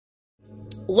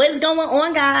What's going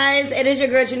on, guys? It is your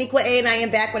girl Janiqua A, and I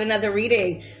am back with another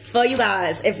reading for you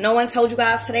guys. If no one told you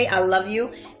guys today, I love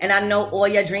you, and I know all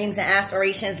your dreams and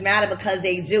aspirations matter because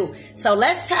they do. So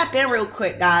let's tap in real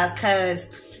quick, guys, because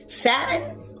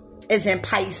Saturn is in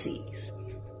Pisces.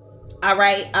 All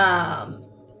right.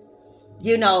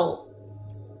 You know,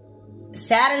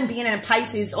 Saturn being in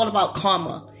Pisces is all about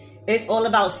karma. It's all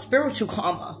about spiritual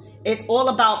karma. It's all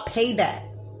about payback,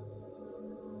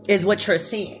 is what you're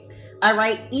seeing. All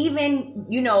right. Even,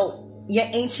 you know, your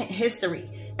ancient history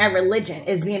and religion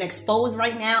is being exposed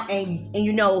right now. And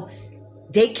you know,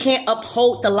 they can't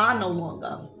uphold the law no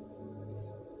longer.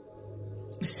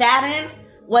 Saturn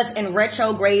was in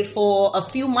retrograde for a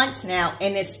few months now,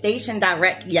 and it's stationed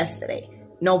direct yesterday.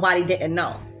 Nobody didn't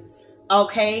know.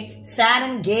 Okay.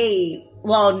 Saturn gave,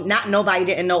 well, not nobody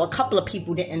didn't know. A couple of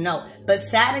people didn't know. But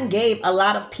Saturn gave a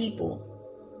lot of people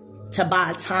to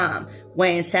buy time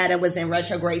when Saturn was in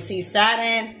retrograde. See,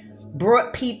 Saturn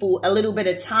brought people a little bit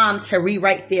of time to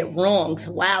rewrite their wrongs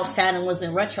while Saturn was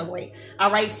in retrograde. All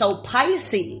right, so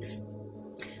Pisces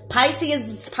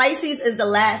is the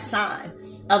last sign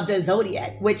of the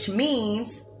zodiac, which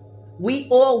means we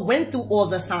all went through all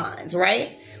the signs,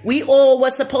 right? We all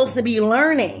were supposed to be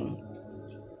learning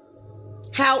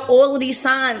how all of these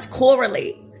signs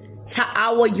correlate to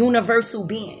our universal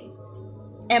being,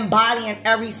 embodying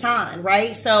every sign,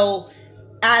 right? So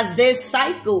as this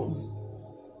cycle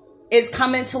is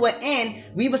coming to an end,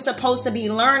 we were supposed to be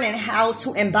learning how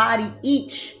to embody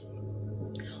each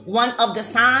one of the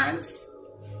signs,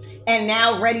 and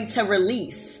now ready to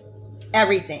release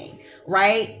everything,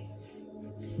 right?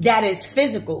 That is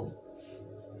physical.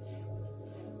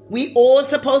 We all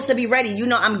supposed to be ready. You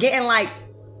know, I'm getting like,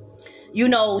 you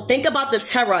know, think about the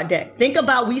tarot deck. Think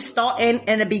about we starting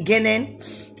in the beginning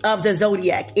of the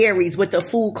zodiac, Aries, with the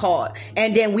Fool card,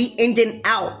 and then we ending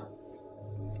out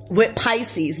with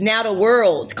Pisces. Now the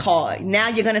World card. Now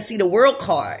you're gonna see the World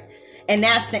card, and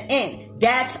that's the end.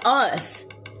 That's us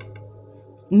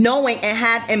knowing and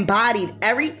have embodied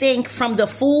everything from the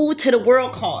Fool to the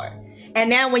World card. And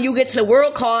now when you get to the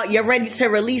World card, you're ready to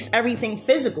release everything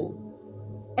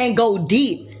physical and go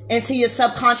deep into your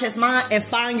subconscious mind and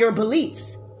find your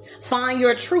beliefs, find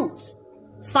your truth,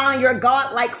 find your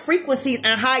God-like frequencies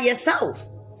and higher self.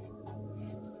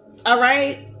 All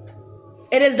right?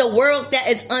 It is the world that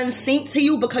is unseen to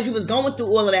you because you was going through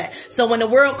all of that. So when the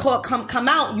World card come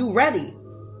out, you ready.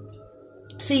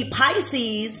 See,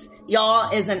 Pisces,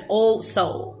 y'all, is an old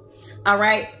soul. All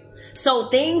right? So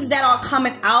things that are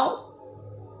coming out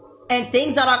and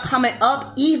things that are coming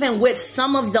up, even with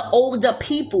some of the older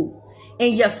people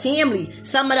in your family,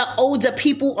 some of the older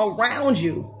people around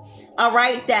you, all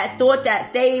right, that thought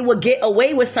that they would get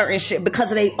away with certain shit because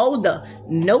they older.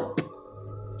 Nope.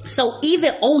 So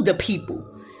even older people,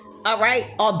 all right,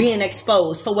 are being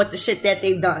exposed for what the shit that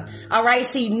they've done. All right.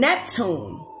 See,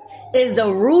 Neptune is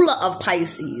the ruler of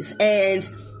Pisces, and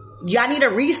y'all need to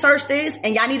research this,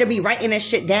 and y'all need to be writing this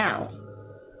shit down,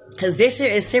 because this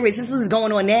shit is serious. This is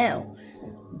going on now.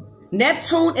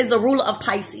 Neptune is the ruler of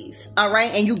Pisces. All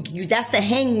right. And you that's the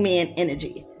hangman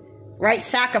energy. Right?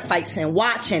 Sacrificing,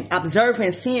 watching,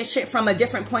 observing, seeing shit from a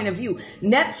different point of view.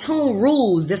 Neptune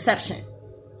rules deception.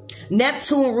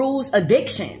 Neptune rules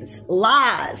addictions,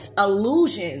 lies,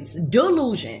 illusions,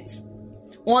 delusions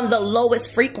on the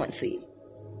lowest frequency.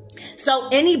 So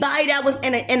anybody that was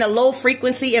in a low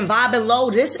frequency and vibing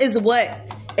low, this is what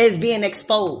is being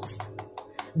exposed.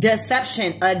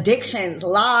 Deception, addictions,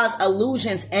 lies,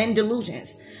 illusions, and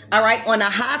delusions. All right? On a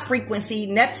high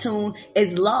frequency, Neptune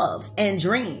is love and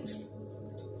dreams.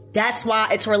 That's why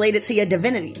it's related to your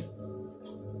divinity.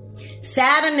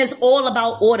 Saturn is all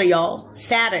about order, y'all.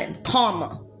 Saturn,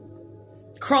 karma,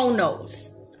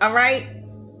 chronos. All right?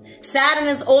 Saturn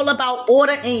is all about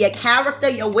order in your character,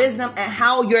 your wisdom, and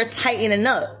how you're tightening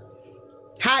up.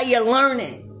 How you're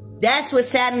learning. That's what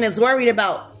Saturn is worried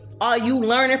about. Are you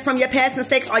learning from your past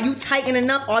mistakes? Are you tightening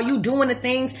up? Are you doing the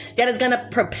things that is going to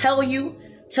propel you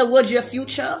towards your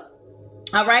future?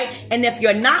 All right. And if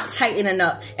you're not tightening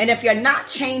up, and if you're not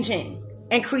changing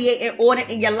and creating order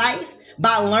in your life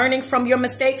by learning from your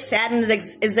mistakes, Saturn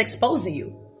is exposing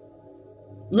you.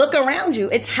 Look around you.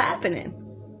 It's happening.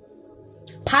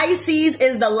 Pisces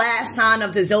is the last sign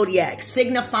of the zodiac,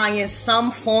 signifying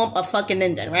some form of fucking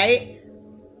ending, right?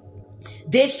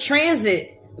 This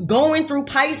transit going through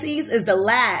Pisces is the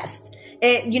last.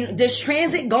 And, you know, this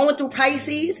transit going through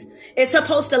Pisces is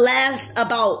supposed to last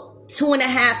about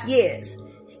 2.5 years.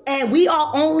 And we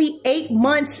are only 8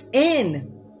 months in.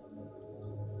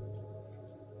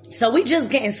 So we just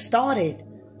getting started,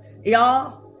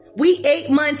 y'all. We 8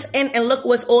 months in, and look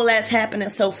what's all that's happening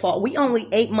so far. We only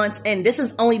 8 months in. This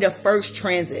is only the first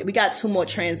transit. We got 2 more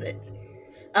transits.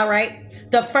 All right.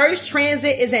 The first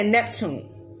transit is in Neptune.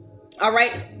 All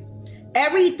right.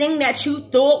 Everything that you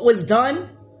thought was done,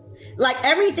 like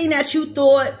everything that you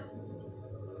thought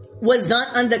was done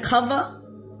undercover.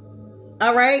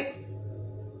 All right.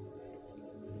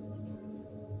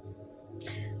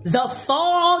 The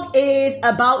fog is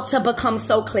about to become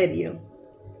so clear to you.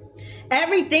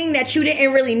 Everything that you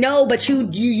didn't really know, but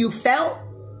you felt,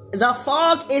 the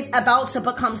fog is about to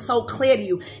become so clear to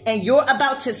you. And you're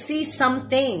about to see some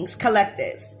things,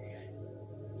 collectives,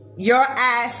 your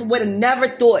ass would have never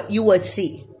thought you would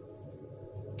see.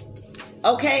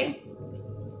 Okay?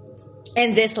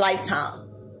 In this lifetime.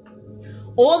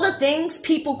 All the things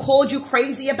people called you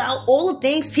crazy about, all the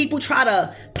things people try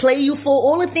to play you for,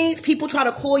 all the things people try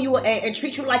to call you and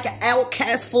treat you like an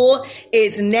outcast for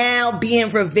is now being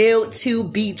revealed to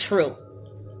be true.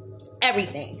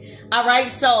 Everything. All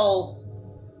right. So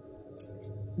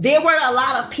there were a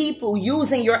lot of people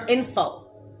using your info,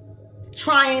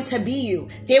 trying to be you.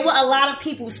 There were a lot of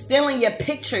people stealing your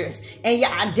pictures and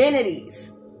your identities.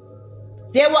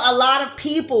 There were a lot of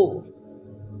people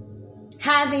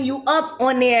having you up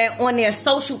on their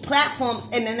social platforms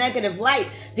in a negative light.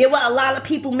 There were a lot of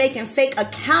people making fake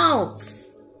accounts,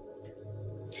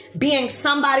 being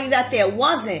somebody that there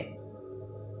wasn't.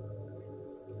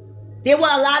 There were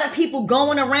a lot of people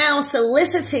going around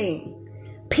soliciting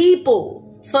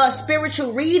people for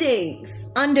spiritual readings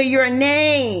under your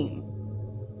name.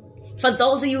 For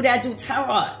those of you that do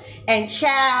tarot, and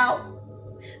child,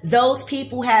 those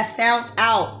people have found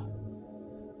out.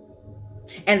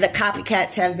 And the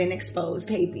copycats have been exposed,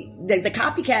 baby. The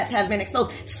copycats have been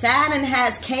exposed. Saturn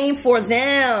has came for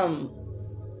them.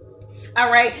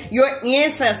 All right. Your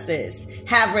ancestors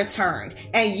have returned.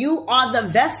 And you are the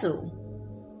vessel.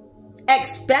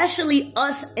 Especially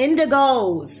us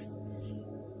indigos.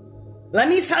 Let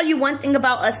me tell you one thing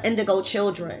about us indigo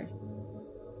children.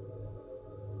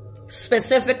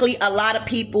 Specifically, a lot of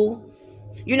people,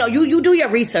 you know, you do your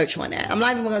research on that. I'm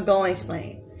not even going to go and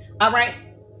explain. All right.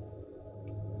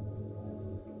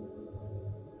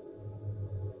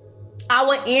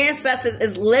 Our ancestors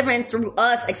is living through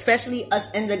us, especially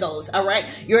us indigos, all right?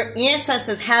 Your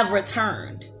ancestors have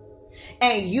returned.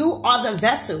 And you are the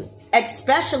vessel,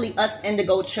 especially us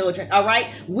indigo children, all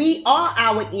right? We are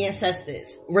our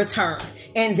ancestors return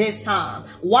in this time.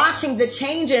 Watching the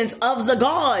changes of the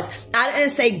gods. I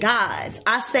didn't say gods.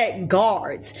 I said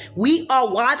guards. We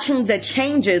are watching the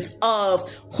changes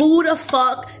of who the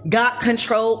fuck got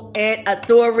control and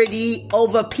authority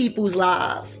over people's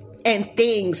lives and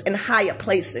things in higher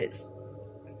places.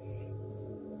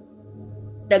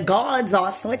 The gods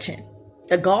are switching.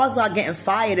 The gods are getting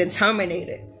fired and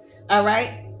terminated. All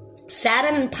right?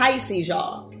 Saturn in Pisces,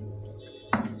 y'all.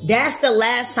 That's the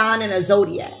last sign in the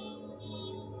zodiac.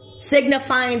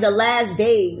 Signifying the last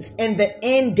days and the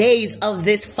end days of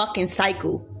this fucking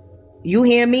cycle. You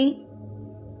hear me?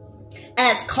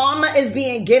 As karma is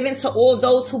being given to all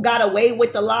those who got away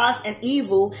with the lies and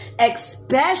evil,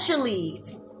 especially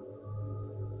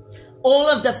all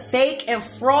of the fake and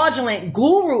fraudulent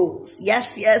gurus.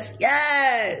 Yes, yes,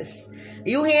 yes.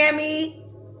 You hear me?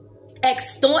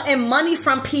 Extorting money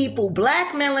from people,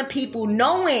 blackmailing people,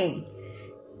 knowing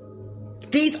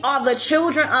these are the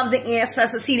children of the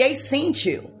ancestors. See, they seen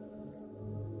you.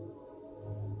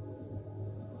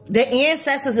 The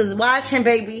ancestors is watching,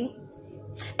 baby.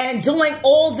 And doing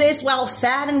all this while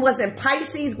Saturn was in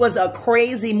Pisces was a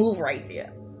crazy move right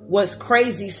there. Was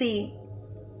crazy, see?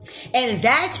 And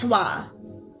that's why,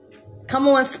 come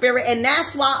on, spirit, and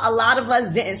that's why a lot of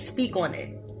us didn't speak on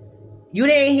it. You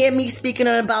didn't hear me speaking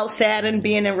about Saturn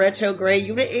being in retrograde.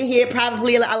 You didn't hear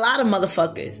probably a lot of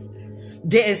motherfuckers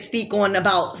didn't speak on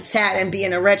about Saturn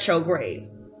being in retrograde.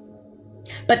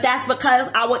 But that's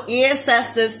because our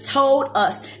ancestors told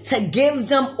us to give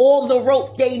them all the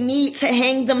rope they need to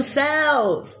hang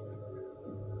themselves.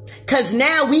 Because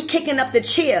now we kicking up the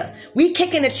chair. We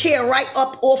kicking the chair right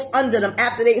up off under them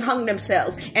after they hung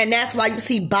themselves. And that's why you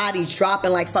see bodies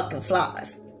dropping like fucking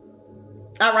flies.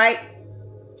 All right?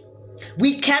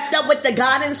 We kept up with the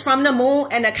guidance from the moon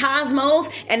and the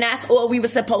cosmos. And that's all we were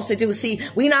supposed to do. See,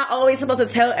 we not always supposed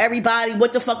to tell everybody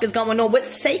what the fuck is going on.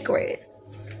 What's sacred?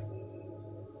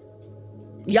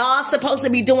 Y'all supposed to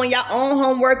be doing your own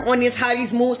homework on this, how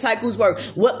these moon cycles work.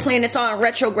 What planets are in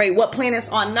retrograde. What planets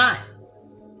are not.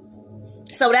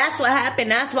 So that's what happened.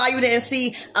 That's why you didn't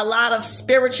see a lot of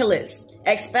spiritualists,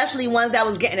 especially ones that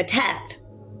was getting attacked.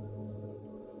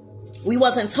 We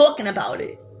wasn't talking about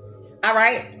it. All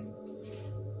right.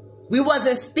 We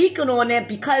wasn't speaking on it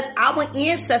because our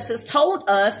ancestors told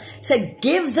us to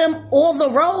give them all the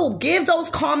rope. Give those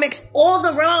karmics all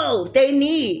the rope they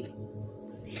need.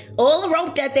 All the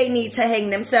rope that they need to hang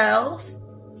themselves.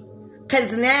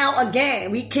 Because now,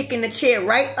 again, we kicking the chair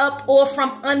right up or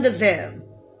from under them.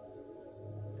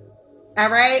 All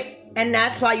right? And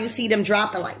that's why you see them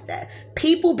dropping like that.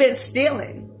 People been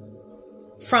stealing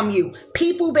from you.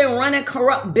 People been running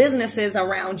corrupt businesses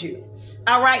around you.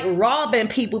 All right, robbing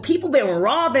people. People been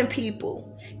robbing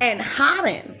people and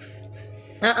hiding.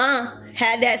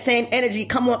 Had that same energy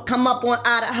come up on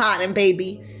out of hiding,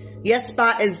 baby. Your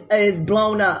spot is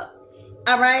blown up.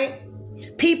 All right,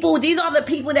 people. These are the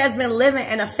people that's been living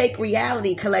in a fake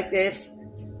reality. Collectives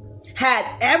had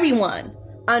everyone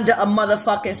under a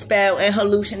motherfucking spell and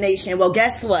hallucination. Well,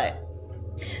 guess what?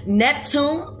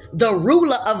 Neptune, the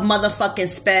ruler of motherfucking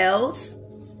spells.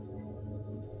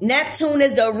 Neptune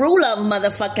is the ruler of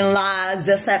motherfucking lies,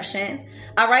 deception.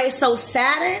 All right, so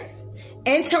Saturn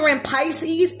entering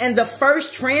Pisces in the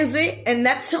first transit in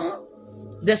Neptune,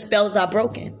 the spells are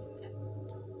broken.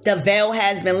 The veil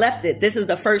has been lifted. This is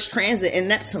the first transit in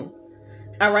Neptune.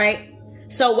 All right,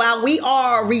 so while we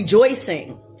are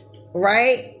rejoicing,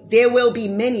 right, there will be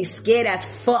many scared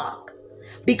as fuck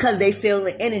because they feel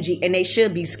the energy and they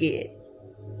should be scared.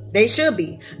 They should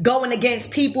be going against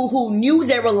people who knew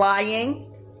they were lying.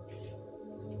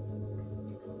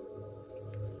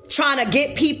 Trying to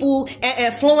get people and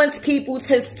influence people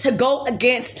to go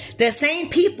against the same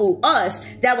people, us,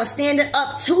 that were standing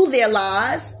up to their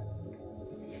lies.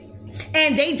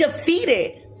 And they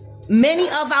defeated many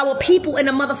of our people in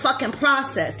the motherfucking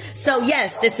process. So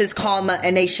yes, this is karma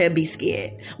and they should be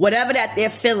scared. Whatever that they're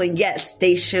feeling, yes,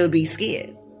 they should be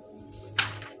scared.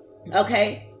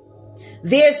 Okay?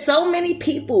 There's so many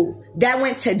people that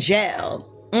went to jail.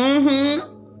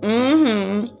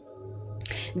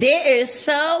 There is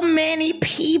so many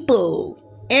people,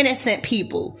 innocent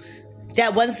people,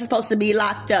 that wasn't supposed to be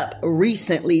locked up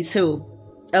recently too.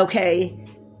 Okay?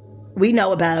 We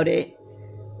know about it.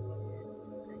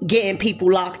 Getting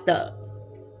people locked up.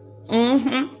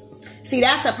 See,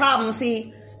 that's the problem.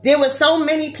 See, there were so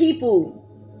many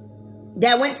people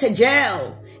that went to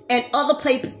jail and other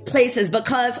places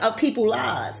because of people's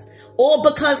lies. Or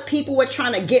because people were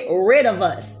trying to get rid of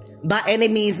us by any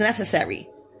means necessary.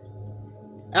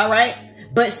 All right,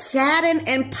 but Saturn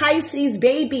and Pisces,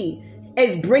 baby,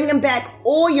 is bringing back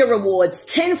all your rewards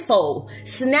tenfold,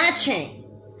 snatching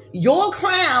your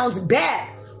crowns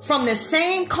back from the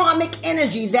same karmic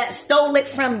energies that stole it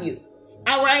from you.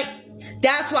 All right,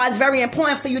 that's why it's very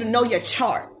important for you to know your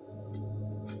chart.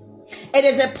 It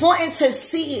is important to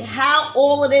see how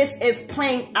all of this is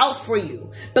playing out for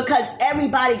you because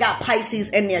everybody got Pisces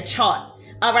in their chart.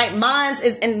 All right, mine's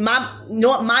is in my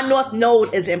north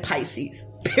node is in Pisces.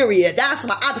 Period. That's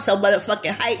why I'm so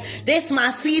motherfucking hyped. This is my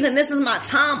season. This is my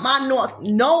time. My north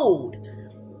node.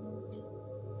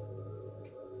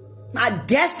 My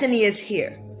destiny is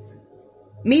here.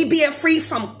 Me being free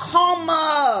from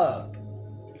karma.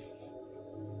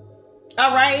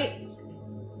 All right.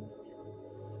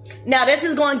 Now this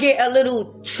is going to get a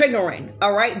little triggering.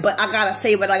 All right. But I got to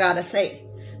say what I got to say.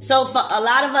 So for a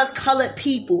lot of us colored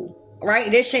people,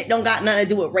 right? This shit don't got nothing to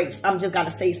do with race. I'm just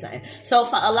gotta say something. So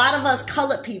for a lot of us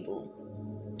colored people,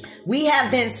 we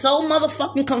have been so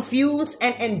motherfucking confused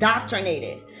and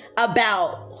indoctrinated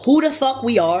about who the fuck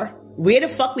we are, where the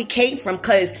fuck we came from,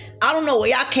 because I don't know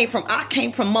where y'all came from. I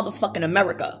came from motherfucking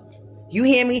America. You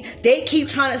hear me? They keep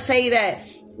trying to say that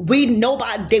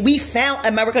we found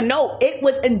America. No, it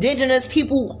was indigenous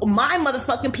people, my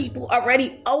motherfucking people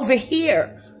already over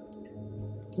here.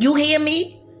 You hear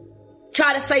me?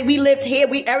 Try to say we lived here.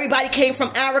 Everybody came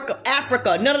from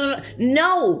Africa.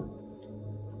 No.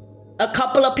 A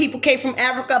couple of people came from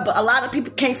Africa, but a lot of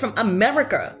people came from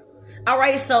America. All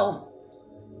right, so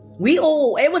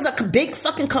it was a big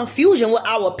fucking confusion with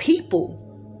our people.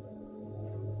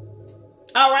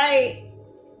 All right.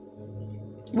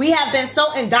 We have been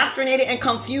so indoctrinated and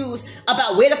confused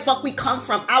about where the fuck we come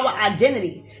from, our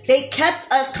identity. They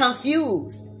kept us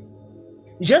confused.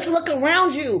 Just look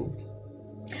around you.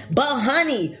 But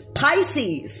honey,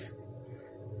 Pisces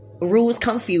rules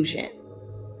confusion.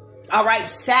 All right,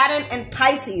 Saturn and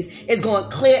Pisces is going to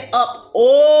clear up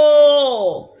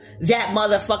all that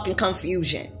motherfucking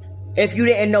confusion. If you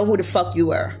didn't know who the fuck you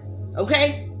were.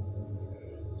 Okay?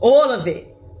 All of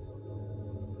it.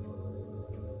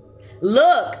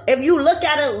 Look, if you look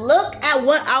at it, look at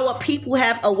what our people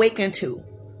have awakened to.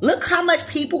 Look how much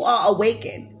people are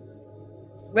awakened.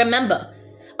 Remember,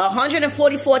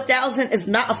 144,000 is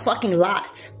not a fucking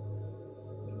lot.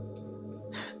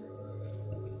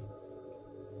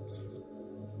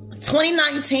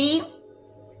 2019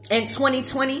 and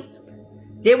 2020,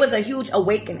 there was a huge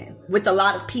awakening with a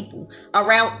lot of people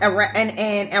around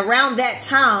that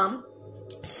time.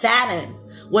 Saturn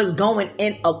was going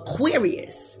in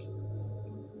Aquarius.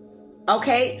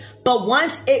 Okay, but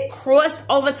once it crossed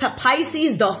over to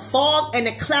Pisces, the fog and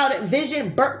the clouded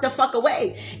vision burnt the fuck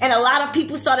away. And a lot of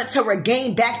people started to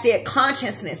regain back their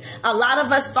consciousness. A lot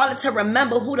of us started to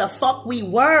remember who the fuck we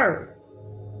were.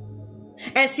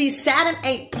 And see, Saturn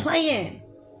ain't playing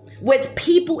with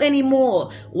people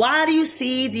anymore. Why do you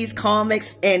see these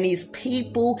comics and these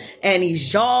people and these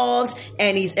jobs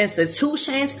and these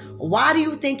institutions? Why do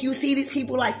you think you see these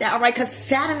people like that? All right, because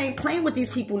Saturn ain't playing with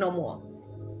these people no more.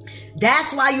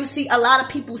 That's why you see a lot of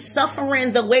people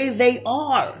suffering the way they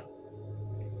are.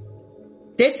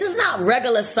 This is not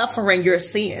regular suffering you're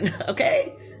seeing,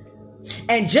 okay?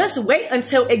 And just wait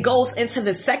until it goes into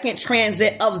the second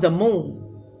transit of the moon.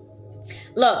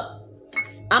 Look,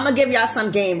 I'm going to give y'all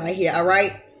some game right here, all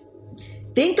right?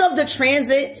 Think of the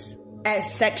transits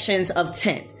as sections of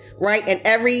 10, right? And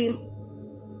every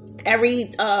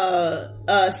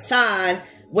sign,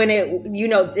 when it, you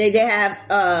know, they have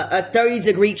a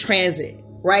 30-degree transit,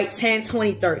 right? 10,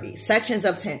 20, 30, sections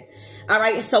of 10. All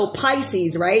right, so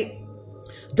Pisces, right?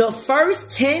 The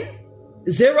first 10,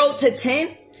 0 to 10,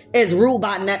 is ruled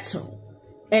by Neptune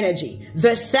energy.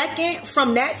 The second,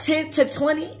 from that 10 to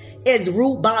 20, is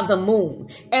ruled by the moon.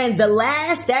 And the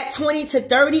last, that 20 to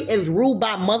 30, is ruled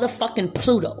by motherfucking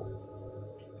Pluto.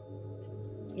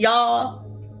 Y'all,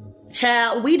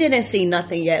 child, we didn't see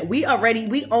nothing yet. We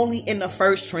only in the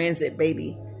first transit,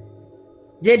 baby.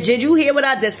 Did you hear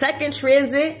what the second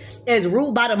transit is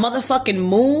ruled by the motherfucking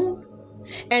moon?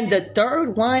 And the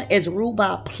third one is ruled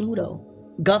by Pluto,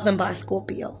 governed by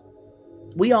Scorpio.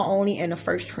 We are only in the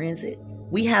first transit.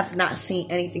 We have not seen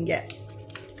anything yet.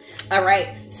 All right.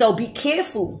 So be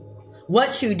careful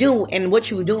what you do and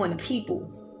what you doing to people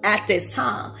at this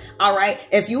time. All right.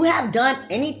 If you have done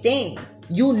anything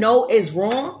you know is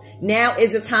wrong, now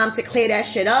is the time to clear that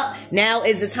shit up. Now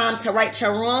is the time to right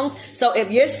your wrongs. So if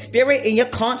your spirit and your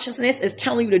consciousness is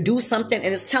telling you to do something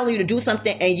and it's telling you to do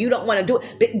something and you don't want to do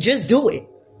it, but just do it.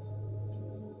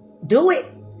 Do it.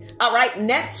 All right.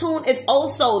 Neptune is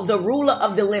also the ruler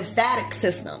of the lymphatic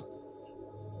system.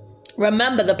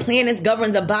 Remember, the planets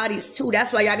govern the bodies too.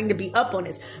 That's why y'all need to be up on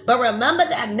this. But remember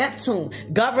that Neptune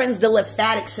governs the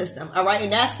lymphatic system. All right.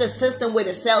 And that's the system where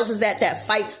the cells is at that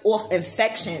fights off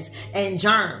infections and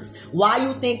germs. Why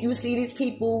you think you see these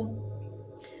people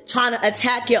trying to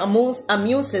attack your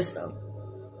immune system?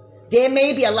 There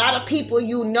may be a lot of people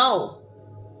you know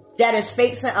that is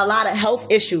facing a lot of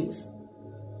health issues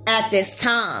at this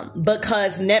time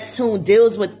because Neptune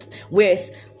deals with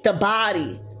the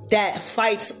body that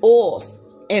fights off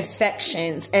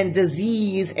infections and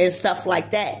disease and stuff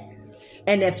like that.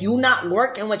 And if you're not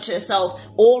working with yourself,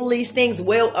 all these things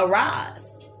will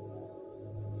arise.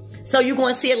 So you're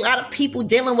going to see a lot of people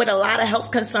dealing with a lot of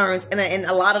health concerns, and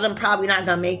a lot of them probably not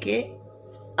going to make it.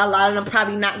 A lot of them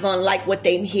probably not going to like what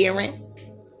they're hearing.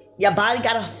 Your body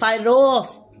got to fight it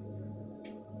off.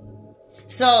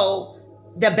 So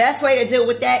the best way to deal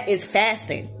with that is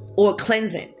fasting or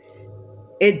cleansing.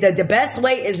 The best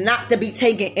way is not to be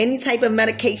taking any type of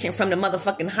medication from the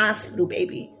motherfucking hospital,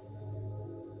 baby.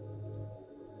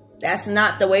 That's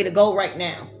not the way to go right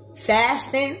now.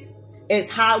 Fasting is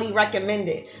highly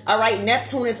recommended. All right.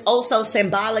 Neptune is also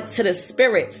symbolic to the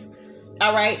spirits.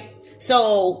 All right.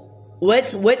 So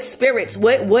what spirits?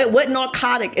 What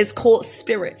narcotic is called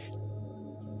spirits?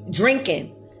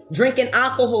 Drinking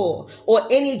alcohol or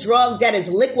any drug that is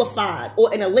liquefied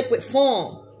or in a liquid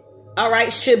form. All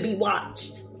right, should be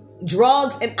watched.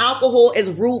 Drugs and alcohol is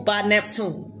ruled by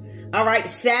Neptune. All right,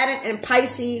 Saturn and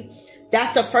Pisces,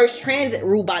 that's the first transit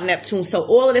ruled by Neptune. So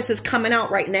all of this is coming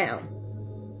out right now.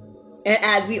 And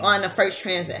as we are in the first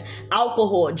transit,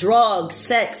 alcohol, drugs,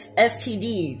 sex,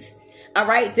 STDs. All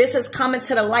right, this is coming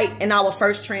to the light in our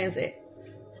first transit.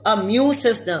 Immune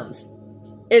systems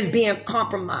is being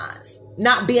compromised.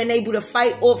 Not being able to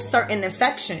fight off certain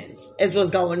infections is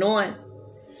what's going on.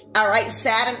 All right,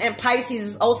 Saturn and Pisces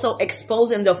is also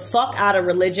exposing the fuck out of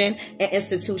religion and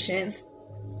institutions.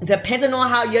 Depending on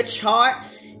how your chart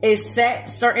is set,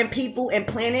 certain people and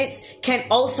planets can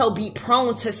also be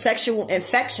prone to sexual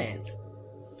infections.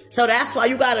 So that's why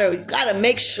you gotta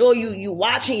make sure you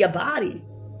watching your body.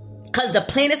 Because the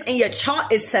planets in your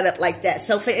chart is set up like that.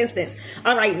 So for instance,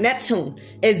 all right, Neptune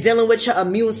is dealing with your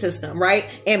immune system,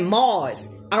 right? And Mars,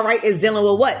 all right, is dealing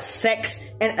with what? Sex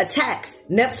and attacks.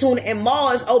 Neptune and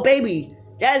Mars, oh baby,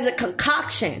 that is a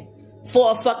concoction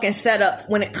for a fucking setup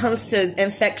when it comes to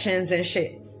infections and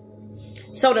shit.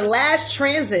 So the last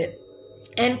transit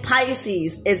and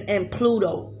Pisces is in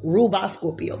Pluto, ruled by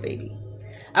Scorpio, baby.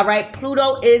 All right,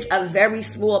 Pluto is a very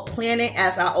small planet,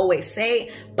 as I always say,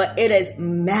 but it is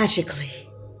magically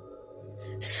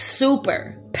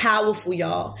super powerful,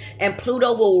 y'all. And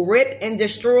Pluto will rip and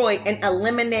destroy and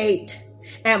eliminate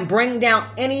and bring down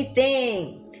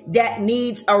anything that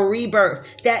needs a rebirth,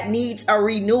 that needs a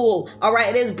renewal. All right,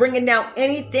 it is bringing down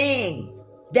anything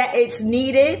that it's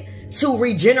needed to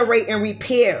regenerate and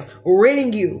repair,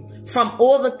 ridding you from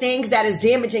all the things that is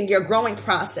damaging your growing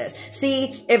process.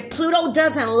 See, if Pluto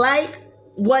doesn't like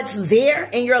what's there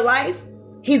in your life,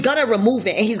 he's going to remove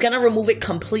it, and he's going to remove it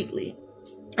completely.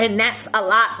 And that's a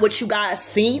lot what you guys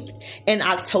seen in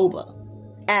October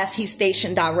as he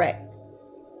stationed direct.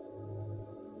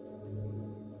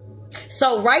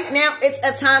 So right now, it's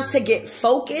a time to get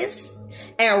focused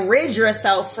and rid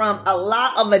yourself from a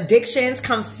lot of addictions,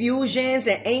 confusions,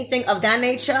 and anything of that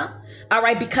nature. All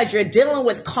right, because you're dealing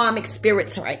with karmic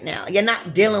spirits right now. You're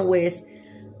not dealing with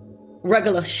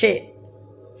regular shit.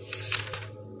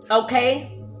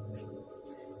 Okay?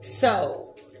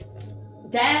 So,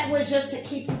 that was just to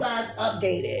keep you guys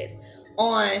updated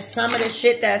on some of the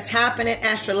shit that's happening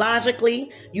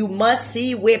astrologically. You must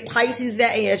see where Pisces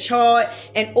at in your chart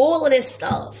and all of this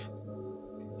stuff.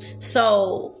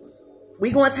 So,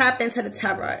 we're going to tap into the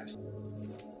tarot.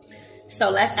 So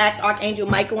let's ask Archangel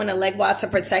Michael and the Legwa to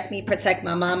protect me, protect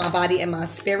my mind, my body, and my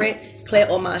spirit. Clear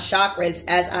all my chakras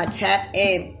as I tap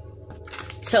in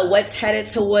to what's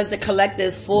headed towards the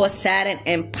collectives for Saturn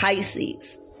and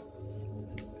Pisces.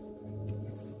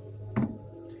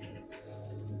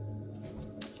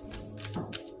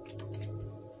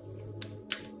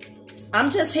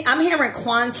 I'm hearing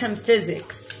quantum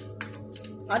physics.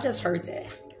 I just heard that.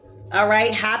 All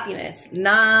right, happiness,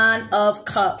 9 of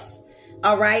Cups.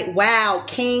 All right, wow,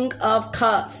 King of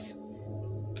Cups.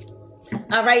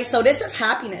 All right, so this is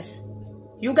happiness.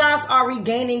 You guys are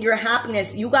regaining your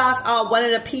happiness. You guys are one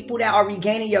of the people that are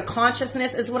regaining your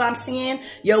consciousness, is what I'm seeing.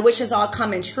 Your wishes are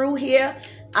coming true here.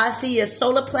 I see your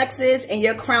solar plexus and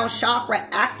your crown chakra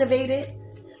activated.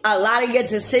 A lot of your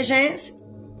decisions,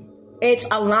 it's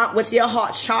aligned with your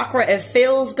heart chakra. It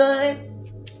feels good.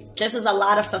 This is a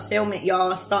lot of fulfillment,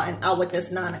 y'all, starting out with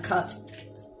this 9 of Cups.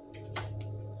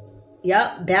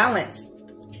 Yep, balance.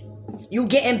 You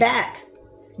getting back.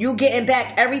 You getting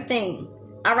back everything.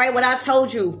 All right, what I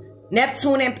told you.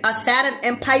 Neptune and Saturn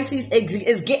and Pisces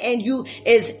is getting you,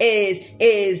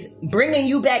 is bringing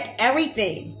you back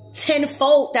everything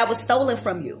tenfold that was stolen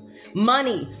from you.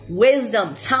 Money,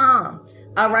 wisdom, time.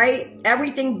 All right,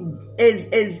 everything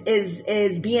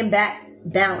is being back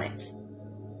balanced.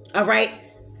 All right.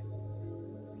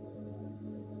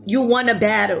 You won a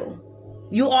battle.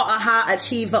 You are a high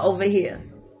achiever over here.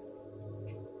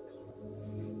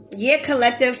 Yeah,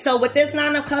 collective. So with this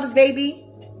 9 of Cups, baby,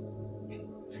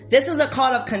 this is a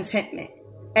card of contentment,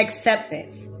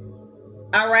 acceptance.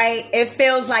 All right. It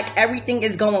feels like everything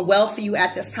is going well for you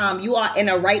at this time. You are in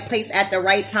the right place at the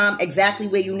right time, exactly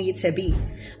where you need to be.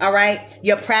 All right.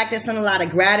 You're practicing a lot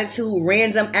of gratitude,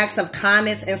 random acts of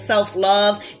kindness, and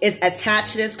self-love is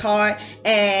attached to this card.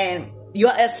 And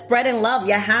you're spreading love.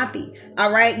 You're happy.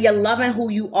 All right. You're loving who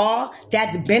you are.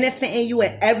 That's benefiting you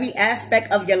in every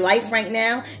aspect of your life right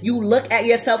now. You look at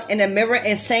yourself in the mirror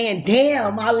and saying,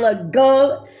 damn, I look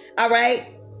good. All right.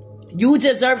 You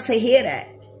deserve to hear that.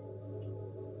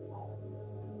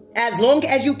 As long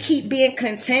as you keep being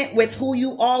content with who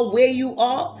you are, where you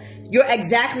are, you're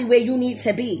exactly where you need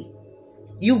to be.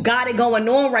 You got it going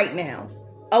on right now.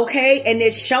 Okay. And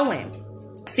it's showing.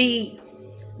 See,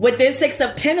 with this 6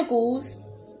 of Pentacles,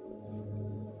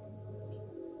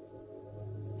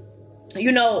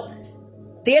 you know,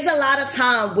 there's a lot of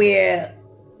time where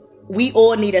we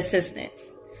all need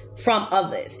assistance from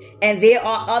others. And there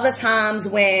are other times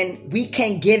when we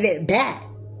can give it back.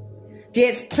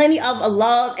 There's plenty of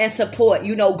love and support,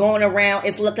 you know, going around.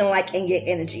 It's looking like in your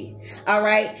energy. All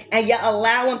right. And you're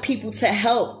allowing people to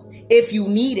help if you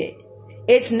need it.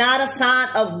 It's not a sign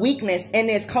of weakness in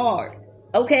this card.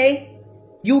 Okay.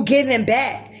 You giving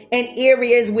back in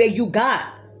areas where you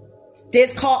got.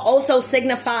 This card also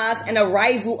signifies an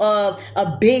arrival of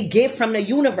a big gift from the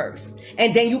universe.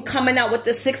 And then you coming out with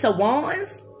the 6 of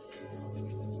Wands.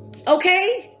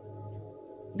 Okay.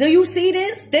 Do you see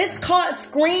this? This card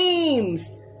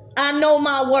screams, I know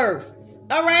my worth.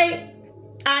 All right.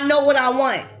 I know what I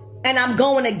want. And I'm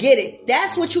going to get it.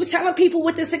 That's what you telling people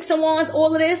with the 6 of Wands,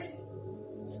 all of this.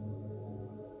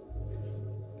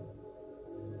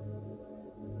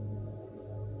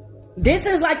 This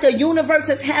is like the universe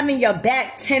is having your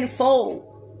back tenfold,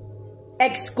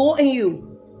 escorting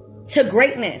you to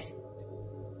greatness.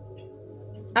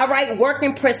 All right,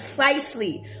 working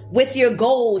precisely with your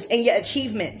goals and your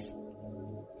achievements.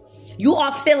 You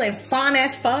are feeling fine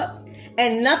as fuck,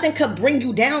 and nothing could bring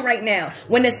you down right now.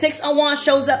 When the 6 of Wands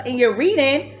shows up in your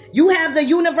reading, you have the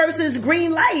universe's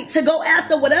green light to go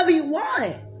after whatever you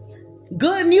want.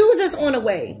 Good news is on the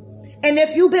way. And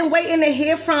if you've been waiting to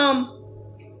hear from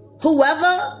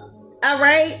whoever, all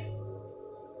right,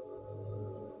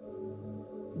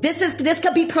 this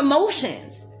could be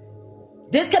promotions.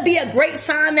 This could be a great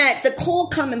sign that the call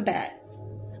coming back.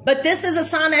 But this is a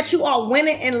sign that you are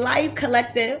winning in life,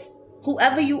 collective,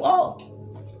 whoever you are.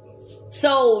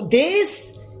 So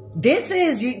this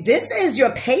is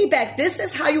your payback. This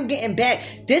is how you getting back.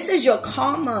 This is your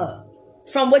karma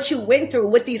from what you went through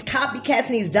with these copycats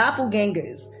and these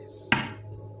doppelgangers.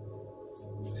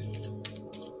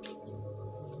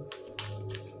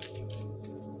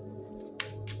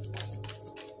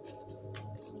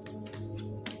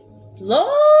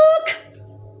 Look,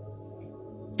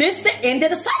 this is the end of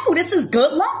the cycle. This is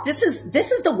good luck. This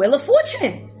is the wheel of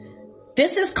fortune.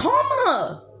 This is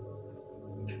karma.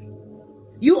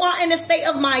 You are in a state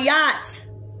of mayat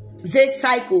this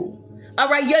cycle. All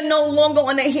right, you're no longer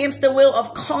on the hamster wheel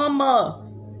of karma.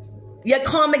 Your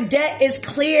karmic debt is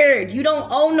cleared. You don't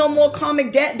owe no more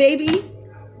karmic debt, baby.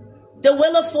 The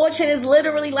wheel of fortune is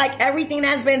literally like everything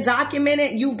that's been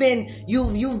documented. You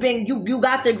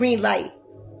got the green light.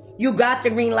 You got the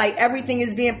green light. Everything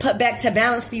is being put back to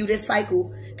balance for you this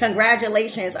cycle.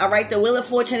 Congratulations. All right. The Wheel of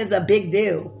Fortune is a big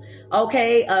deal.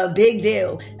 Okay. A big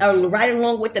deal. Right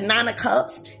along with the 9 of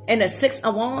Cups and the 6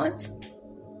 of Wands.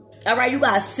 All right. You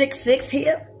got 6-6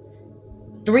 here.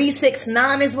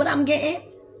 3-6-9 is what I'm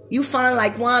getting. You find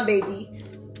like one, baby.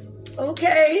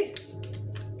 Okay.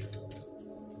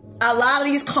 A lot of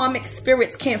these karmic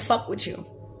spirits can't fuck with you.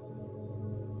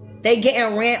 They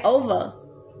getting ran over.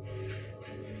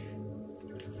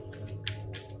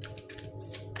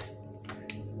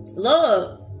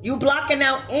 Look, you blocking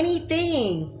out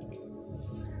anything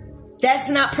that's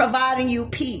not providing you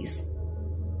peace.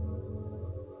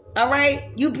 All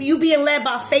right? You being led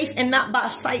by faith and not by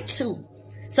sight too.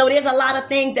 So there's a lot of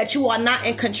things that you are not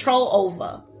in control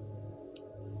over.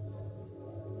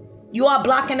 You are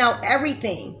blocking out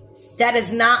everything that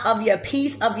is not of your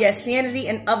peace, of your sanity,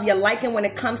 and of your liking when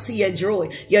it comes to your joy.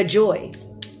 Your joy.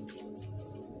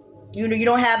 You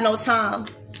don't have no time.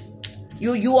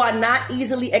 You are not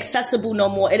easily accessible no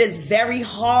more. It is very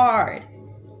hard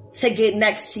to get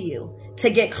next to you, to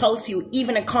get close to you,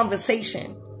 even a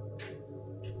conversation.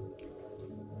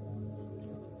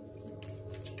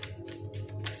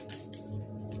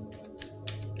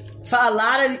 For a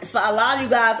lot of you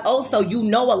guys also, you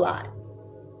know a lot.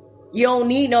 You don't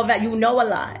need no that you know a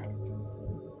lot.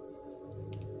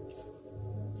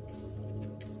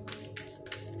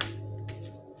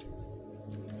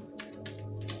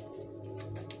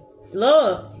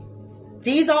 Look,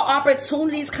 these are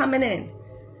opportunities coming in.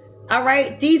 All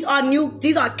right. These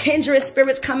are kindred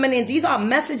spirits coming in. These are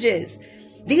messages.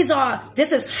 This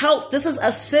is help. This is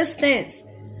assistance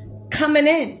coming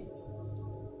in.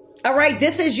 All right.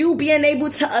 This is you being able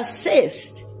to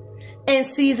assist in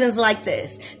seasons like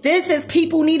this. This is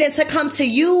people needing to come to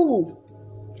you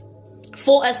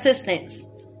for assistance.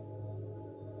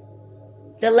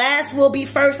 The last will be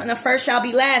first and the first shall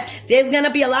be last. There's going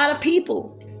to be a lot of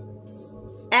people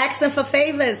asking for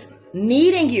favors,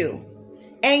 needing you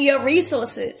and your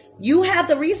resources. You have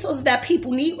the resources that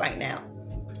people need right now.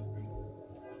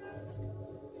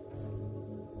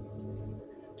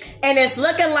 And it's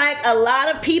looking like a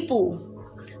lot of people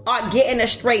are getting a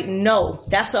straight no.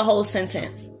 That's the whole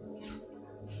sentence.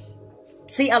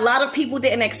 See, a lot of people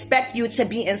didn't expect you to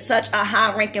be in such a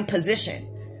high-ranking position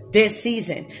this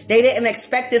season. They didn't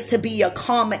expect this to be your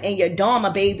karma and your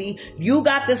dharma, baby. You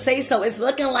got to say so. It's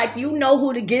looking like you know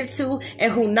who to give to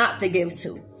and who not to give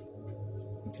to.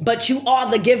 But you are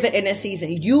the giver in this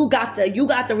season. You got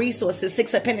the resources.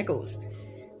 6 of Pentacles.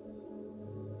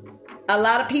 A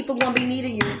lot of people gonna be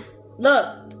needing you.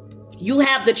 Look, you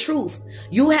have the truth.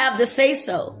 You have the say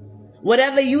so.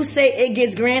 Whatever you say, it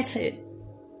gets granted.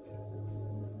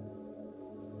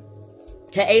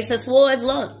 To Ace of Swords,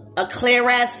 look. A clear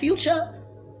ass future.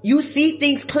 You see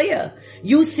things clear.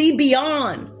 You see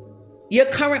beyond your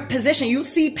current position. You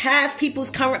see past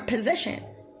people's current position.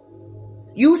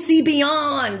 You see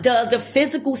beyond the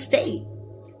physical state.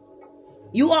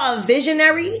 You are a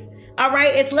visionary. All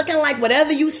right. It's looking like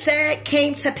whatever you said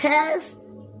came to pass.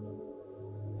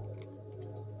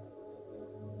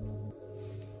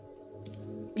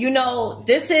 You know,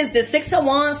 this is the 6 of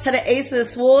Wands to the Ace of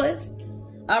Swords.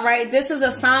 All right, this is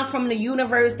a sign from the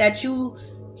universe that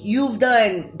you've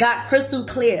got crystal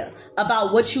clear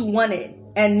about what you wanted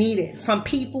and needed from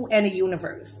people and the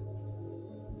universe.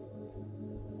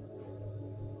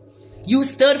 You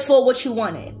stood for what you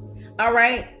wanted. All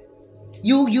right.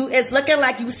 It's looking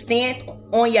like you stand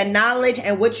on your knowledge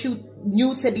and what you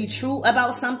knew to be true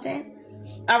about something.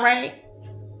 All right.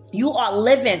 You are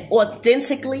living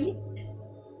authentically.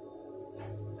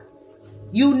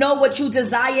 You know what you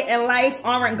desire in life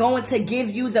aren't going to give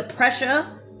you the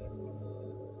pressure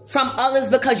from others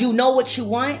because you know what you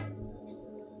want.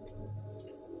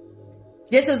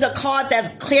 This is a card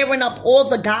that's clearing up all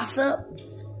the gossip,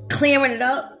 clearing it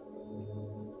up.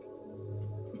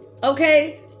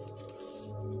 Okay?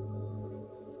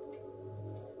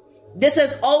 This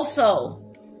is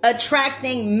also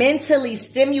attracting mentally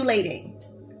stimulating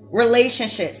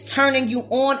relationships, turning you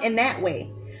on in that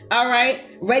way. All right?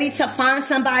 Ready to find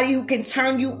somebody who can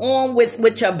turn you on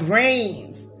with your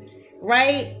brains.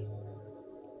 Right?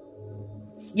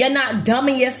 You're not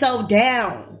dumbing yourself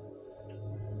down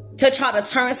to try to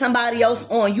turn somebody else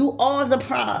on. You are the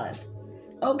prize.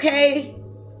 Okay?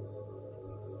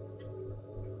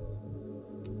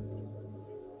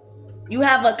 You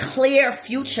have a clear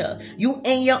future. You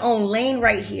in your own lane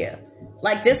right here.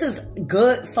 Like, this is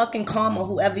good fucking karma,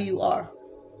 whoever you are.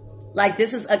 Like,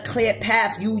 this is a clear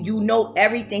path. You know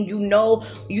everything. You know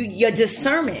your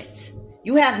discernment.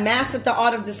 You have mastered the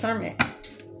art of discernment.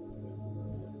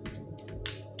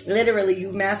 Literally,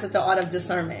 you've mastered the art of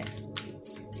discernment.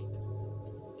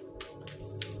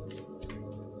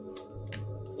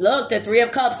 Look, the Three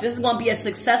of Cups. This is going to be a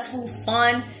successful,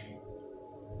 fun,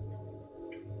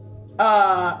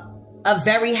 a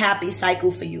very happy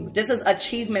cycle for you. This is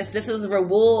achievements. This is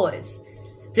rewards.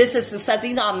 This is success.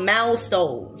 These are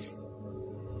milestones.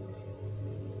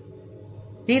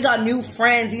 These are new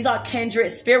friends. These are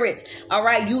kindred spirits. All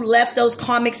right. You left those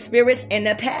karmic spirits in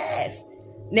the past.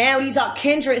 Now these are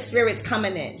kindred spirits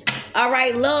coming in. All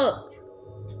right. Look,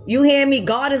 you hear me?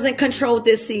 God is in control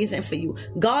this season for you.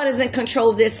 God is in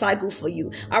control this cycle for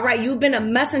you. All right. You've been a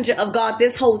messenger of God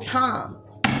this whole time.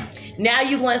 Now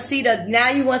you're going to see the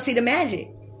magic.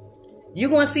 You're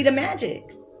going to see the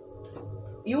magic.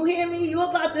 You hear me? You're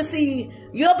about to see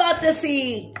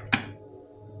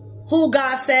who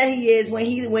God said he is when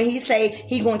he say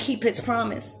he going to keep his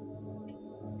promise.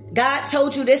 God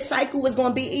told you this cycle was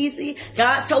going to be easy.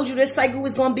 God told you this cycle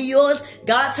was going to be yours.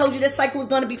 God told you this cycle was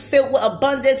going to be filled with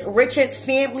abundance, riches,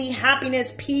 family,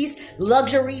 happiness, peace,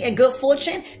 luxury, and good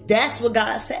fortune. That's what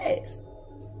God says.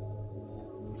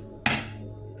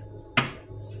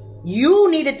 You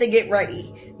needed to get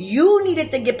ready. You needed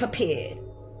to get prepared.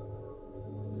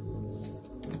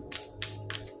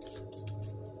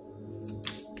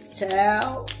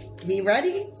 Child, be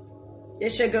ready.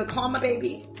 It's your good karma,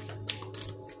 baby.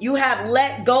 You have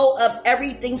let go of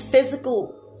everything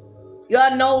physical. You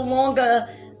are no longer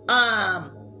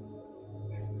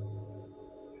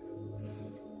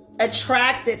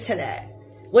attracted to that.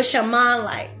 What's your mind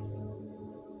like?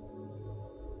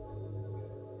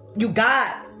 You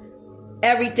got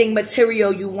everything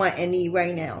material you want and need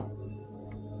right now.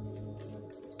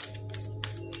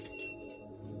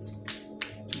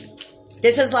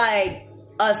 This is like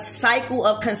a cycle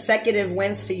of consecutive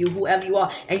wins for you, whoever you are.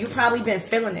 And you've probably been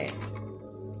feeling it.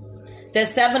 The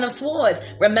Seven of Swords.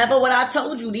 Remember what I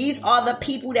told you. These are the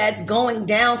people that's going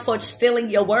down for stealing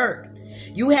your work.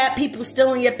 You had people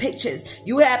stealing your pictures.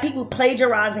 You had people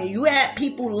plagiarizing. You had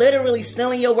people literally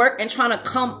stealing your work and trying to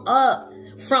come up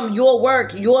from your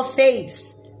work, your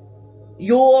face,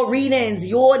 your readings,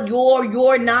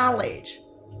 your knowledge.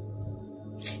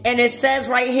 And it says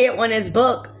right here on this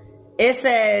book, it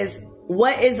says,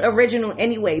 what is original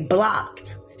anyway?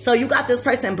 Blocked. So you got this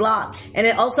person blocked. And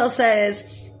it also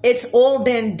says, it's all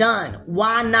been done.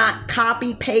 Why not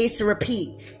copy, paste,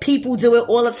 repeat? People do it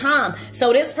all the time.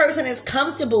 So this person is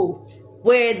comfortable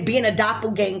with being a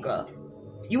doppelganger.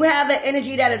 You have an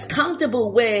energy that is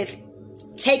comfortable with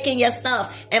taking your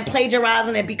stuff and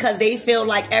plagiarizing it because they feel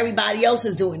like everybody else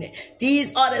is doing it.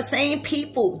 These are the same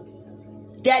people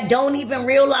that don't even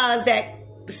realize that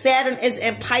Saturn is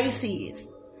in Pisces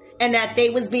and that they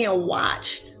was being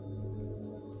watched.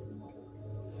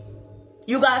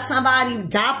 You got somebody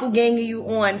doppelganging you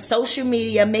on social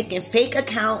media, making fake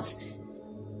accounts,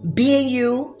 being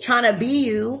you, trying to be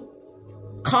you,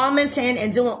 commenting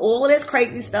and doing all of this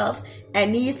crazy stuff,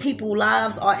 and these people's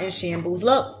lives are in shambles.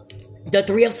 Look, the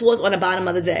Three of Swords on the bottom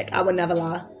of the deck. I would never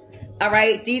lie. All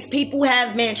right, these people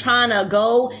have been trying to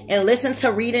go and listen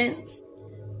to readings.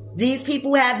 These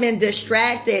people have been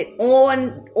distracted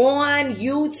on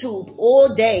YouTube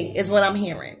all day, is what I'm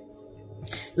hearing.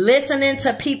 Listening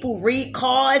to people read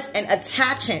cards and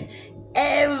attaching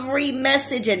every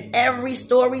message and every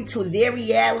story to their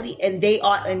reality, and they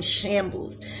are in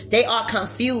shambles. They are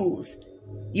confused.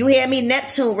 You hear me?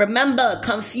 Neptune, remember,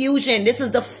 confusion. This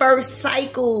is the first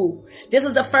cycle. This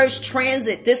is the first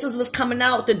transit. This is what's coming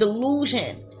out, the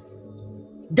delusion,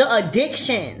 the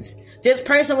addictions. This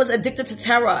person was addicted to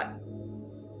tarot.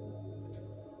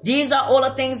 These are all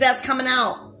the things that's coming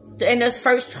out in this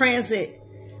first transit.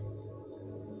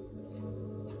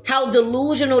 How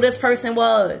delusional this person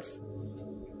was.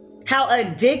 How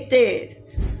addicted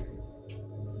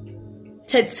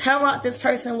to tarot this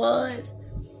person was.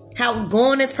 How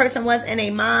gone this person was in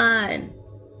a mind.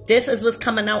 This is what's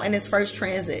coming out in this first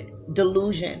transit.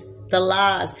 Delusion, the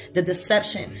lies, the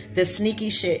deception, the sneaky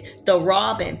shit, the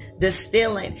robbing, the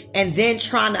stealing, and then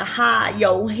trying to hide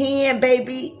your hand,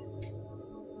 baby.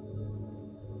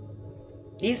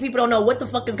 These people don't know what the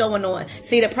fuck is going on.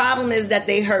 See, the problem is that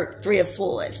they hurt. Three of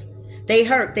Swords. They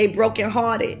hurt. They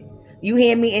brokenhearted. You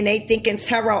hear me? And they thinking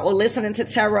tarot or listening to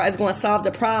tarot is going to solve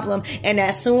the problem. And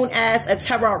as soon as a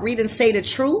tarot reading say the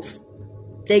truth,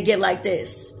 they get like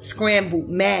this. Scrambled,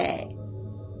 mad.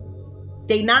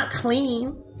 They not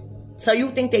clean. So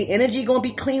you think their energy going to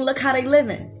be clean? Look how they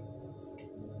living.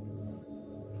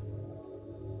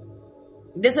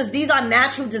 These are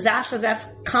natural disasters that's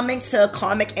coming to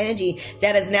karmic energy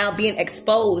that is now being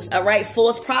exposed. All right.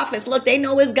 False prophets. Look, they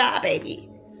know it's God, baby.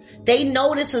 They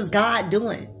know this is God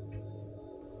doing.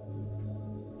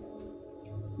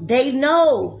 They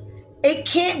know it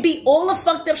can't be all the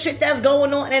fucked up shit that's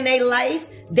going on in their life.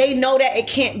 They know that it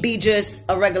can't be just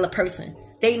a regular person.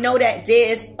 They know that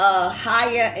there's a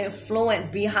higher influence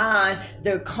behind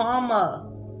their karma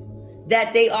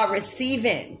that they are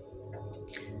receiving.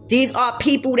 These are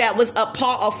people that was a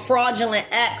part of fraudulent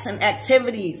acts and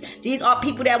activities. These are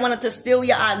people that wanted to steal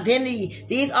your identity.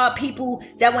 These are people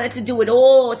that wanted to do it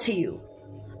all to you.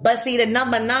 But see, the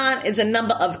number 9 is a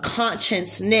number of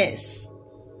consciousness.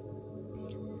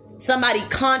 Somebody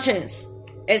conscience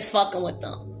is fucking with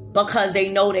them because they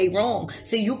know they wrong.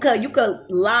 See, you could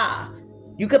lie.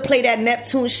 You could play that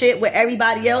Neptune shit with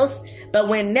everybody else. But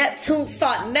when Neptune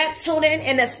start Neptuning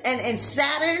and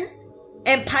Saturn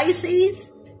and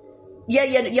Pisces, yeah,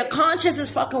 your conscience is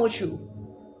fucking with you.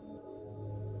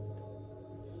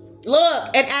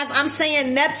 Look, and as I'm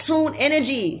saying, Neptune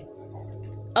energy.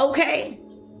 Okay?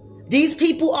 These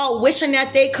people are wishing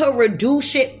that they could redo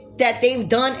shit that they've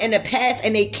done in the past,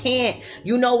 and they can't.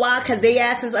 You know why? Because they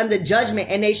ass is under judgment,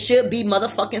 and they should be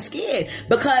motherfucking scared.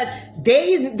 Because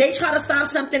they try to stop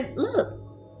something. Look.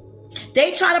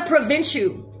 They try to prevent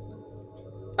you.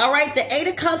 Alright? The 8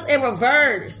 of Cups in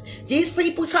reverse. These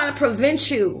people try to prevent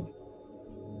you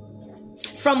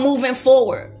from moving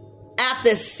forward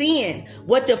after seeing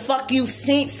what the fuck you've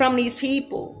seen from these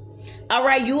people. All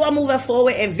right, you are moving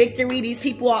forward in victory. These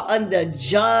people are under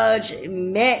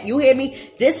judgment. You hear me?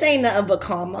 This ain't nothing but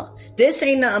karma. This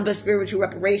ain't nothing but spiritual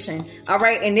reparation. All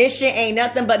right, and this shit ain't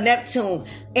nothing but Neptune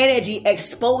energy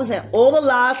exposing all the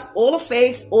lies, all the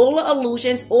fakes, all the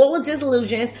illusions, all the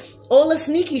disillusions, all the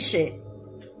sneaky shit.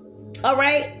 All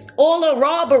right, all the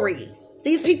robbery.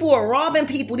 These people are robbing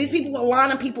people. These people are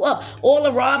lining people up. All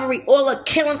the robbery, all the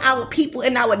killing our people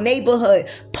in our neighborhood,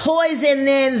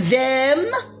 poisoning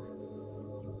them.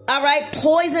 All right,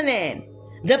 poisoning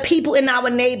the people in our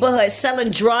neighborhood,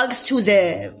 selling drugs to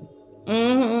them.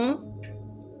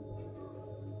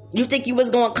 You think you was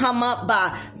gonna come up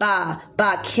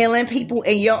by killing people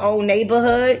in your own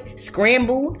neighborhood?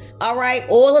 Scrambled. All right,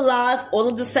 all the lies,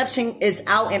 all the deception is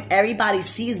out, and everybody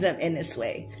sees them in this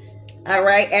way. All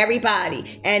right,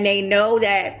 everybody, and they know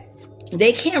that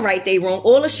they can't right their wrong.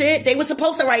 All the shit they were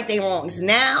supposed to right their wrongs.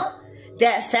 Now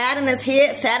that Saturn is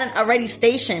here, Saturn already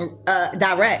stationed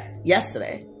direct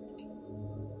yesterday.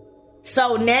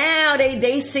 So now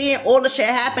they seeing all the shit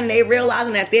happen. They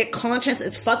realizing that their conscience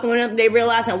is fucking with them. They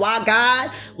realizing why God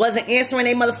wasn't answering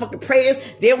their motherfucking prayers.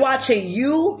 They're watching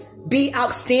you be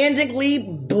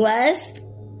outstandingly blessed.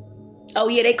 Oh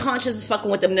yeah, their conscience is fucking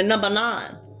with them. The number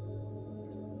 9.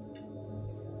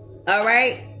 All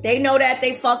right? They know that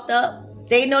they fucked up.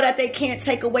 They know that they can't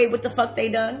take away what the fuck they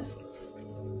done.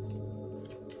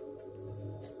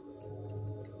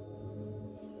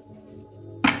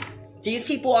 These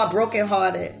people are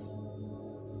brokenhearted.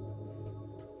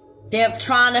 They're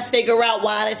trying to figure out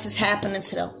why this is happening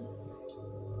to them.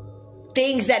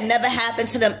 Things that never happened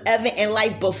to them ever in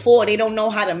life before. They don't know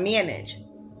how to manage.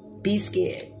 Be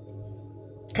scared.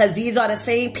 Because these are the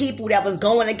same people that was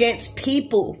going against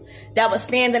people that was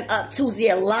standing up to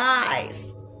their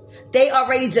lies. They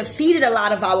already defeated a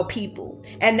lot of our people.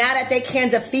 And now that they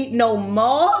can't defeat no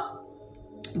more,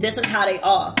 this is how they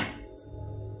are.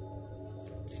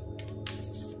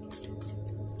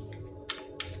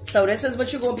 So this is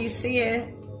what you're going to be seeing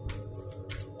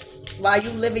while you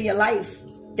living your life.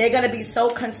 They're going to be so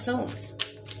consumed.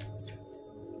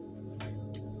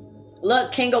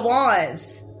 Look, King of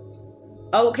Wands.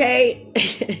 Okay.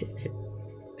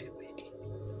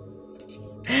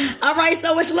 All right,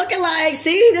 so it's looking like,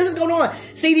 see, this is going on.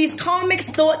 See, these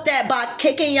karmics thought that by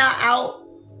kicking y'all out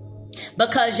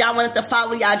because y'all wanted to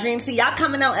follow y'all dreams. See, y'all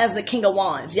coming out as the King of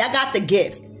Wands. Y'all got the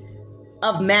gift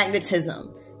of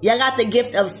magnetism. Y'all got the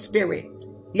gift of spirit.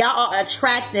 Y'all are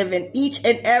attractive in each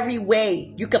and every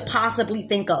way you could possibly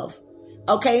think of.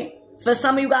 Okay? For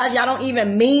some of you guys, y'all don't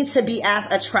even mean to be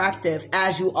as attractive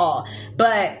as you are.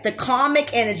 But the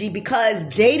karmic energy, because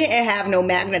they didn't have no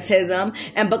magnetism,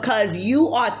 and because you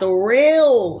are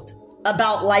thrilled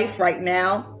about life right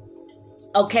now,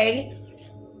 okay?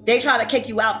 They try to kick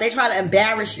you out. They try to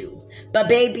embarrass you. But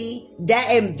baby,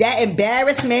 that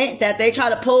embarrassment that they try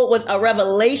to pull was a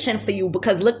revelation for you,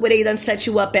 because look where they done set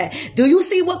you up at. Do you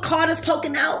see what card is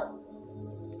poking out?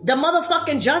 The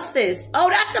motherfucking Justice.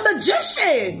 Oh, that's the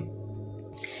Magician.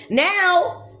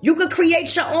 Now, you could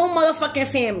create your own motherfucking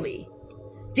family.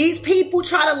 These people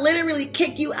try to literally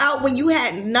kick you out when you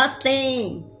had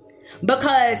nothing.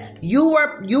 Because you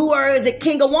were the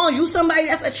King of Wands. You somebody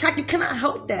that's attractive. You cannot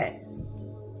help that.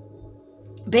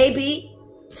 Baby,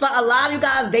 for a lot of you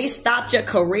guys, they stopped your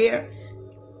career.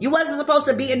 You wasn't supposed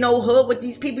to be in no hood with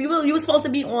these people. You were supposed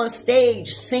to be on stage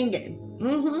singing.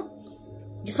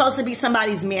 You're supposed to be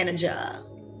somebody's manager.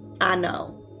 I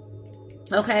know.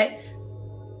 Okay?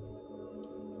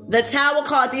 The Tower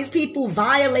card, these people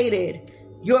violated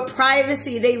your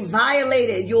privacy. They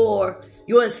violated your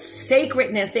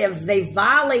sacredness. They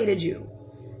violated you.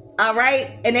 All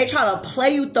right? And they try to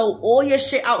play you, throw all your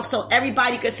shit out so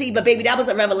everybody could see. But baby, that was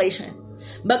a revelation.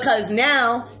 Because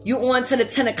now you on to the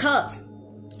 10 of Cups.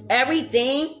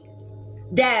 Everything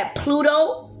that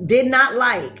Pluto did not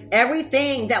like,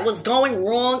 everything that was going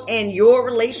wrong in your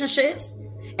relationships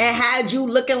and had you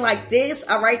looking like this,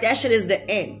 all right, that shit is the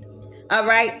end. All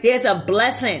right, there's a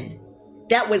blessing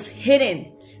that was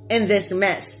hidden in this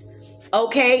mess.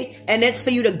 Okay, and it's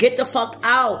for you to get the fuck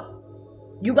out.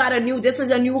 You got this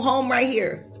is a new home right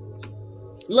here.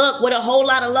 Look, with a whole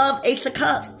lot of love, Ace of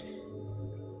Cups.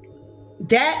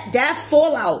 That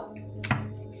fallout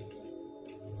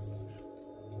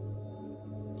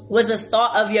was the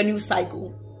start of your new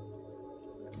cycle.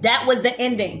 That was the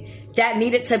ending that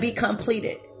needed to be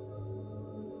completed.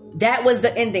 That was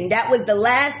the ending. That was the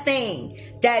last thing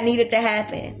that needed to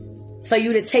happen for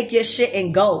you to take your shit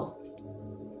and go.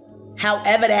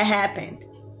 However that happened.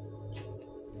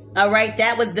 All right.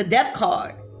 That was the Death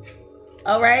card.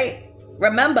 All right.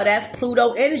 Remember, that's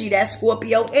Pluto energy. That's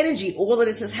Scorpio energy. All of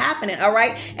this is happening. All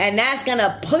right. And that's going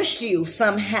to push you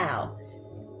somehow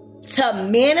to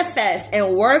manifest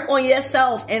and work on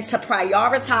yourself and to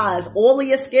prioritize all of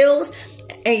your skills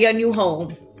in your new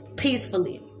home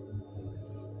peacefully.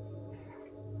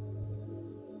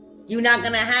 You're not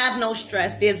going to have no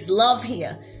stress. There's love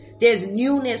here. There's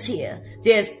newness here.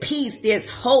 There's peace. There's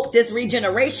hope. There's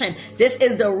regeneration. This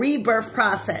is the rebirth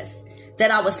process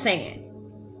that I was saying.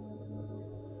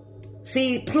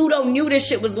 See, Pluto knew this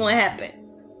shit was going to happen.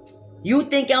 You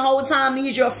thinking the whole time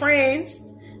these your friends.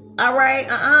 All right.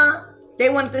 They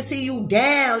wanted to see you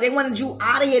down. They wanted you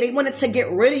out of here. They wanted to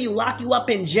get rid of you, lock you up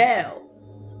in jail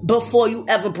before you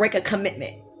ever break a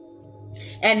commitment.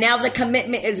 And now the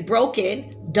commitment is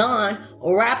broken, done,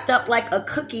 wrapped up like a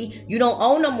cookie. You don't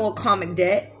owe no more karmic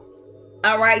debt.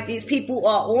 All right. These people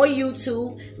are on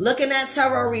YouTube looking at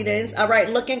tarot readings. All right.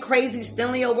 Looking crazy,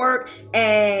 stealing your work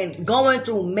and going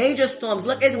through major storms.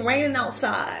 Look, it's raining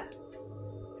outside.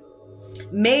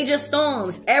 Major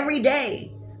storms every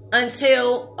day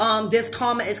until this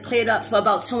karma is cleared up for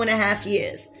about 2.5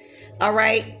 years. All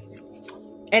right.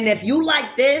 And if you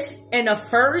like this in the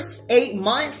first 8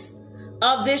 months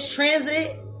of this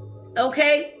transit,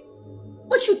 okay,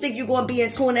 what you think you're going to be in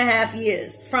 2.5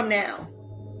 years from now?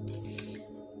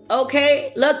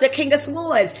 Okay, look, the King of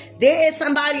Swords. There is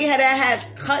somebody that has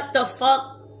cut the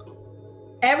fuck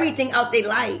everything out their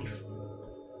life.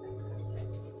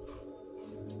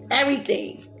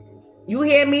 Everything. You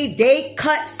hear me? They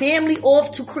cut family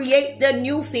off to create the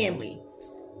new family.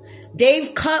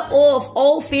 They've cut off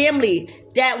old family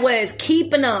that was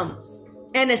keeping them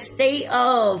in a state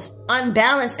of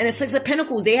unbalance. And the Six of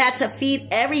Pentacles, they had to feed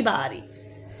everybody.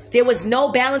 There was no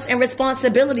balance and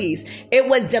responsibilities. It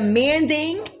was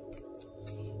demanding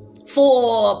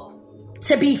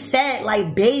to be fed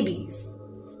like babies.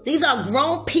 These are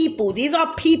grown people. These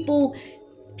are people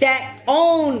that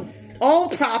own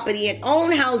property and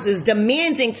own houses,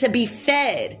 demanding to be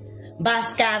fed by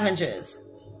scavengers.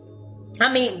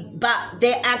 But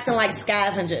they're acting like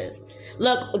scavengers.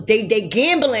 Look, they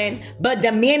gambling, but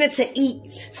demanding to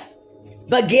eat.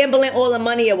 But gambling all the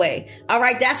money away. All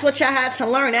right, that's what y'all had to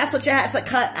learn. That's what y'all had to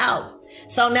cut out.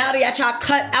 So now that y'all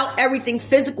cut out everything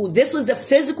physical, this was the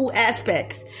physical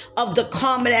aspects of the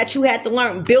karma that you had to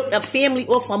learn. Built a family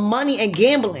off of money and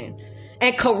gambling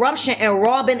and corruption and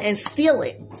robbing and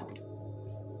stealing.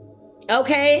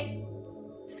 Okay?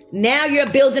 Now you're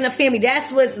building a family.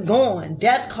 That's what's gone.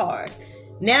 Death card.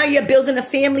 Now you're building a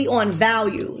family on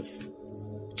values,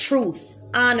 truth,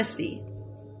 honesty,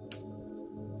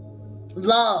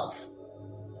 love,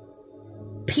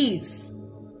 peace,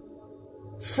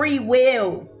 free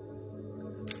will.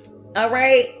 All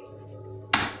right.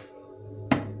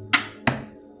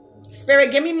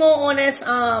 Spirit, give me more on this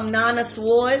Nine of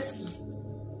Swords.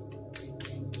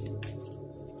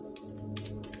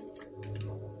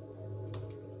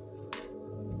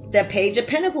 The Page of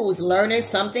Pentacles, learning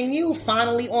something new,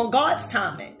 finally on God's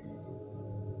timing.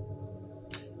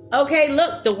 Okay,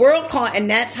 look, the World card,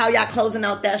 and that's how y'all closing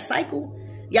out that cycle.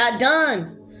 Y'all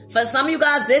done. For some of you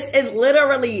guys, this is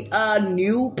literally a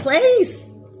new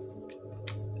place.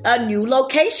 A new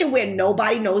location where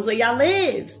nobody knows where y'all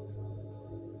live.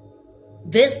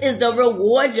 This is the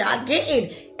reward y'all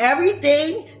getting.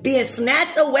 Everything being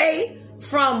snatched away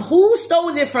from who stole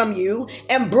it from you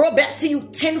and brought back to you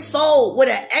tenfold with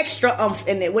an extra umph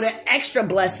in it, with an extra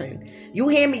blessing. You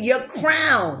hear me? Your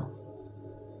crown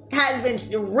has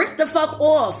been ripped the fuck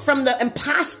off from the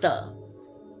imposter.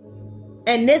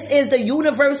 And this is the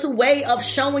universal way of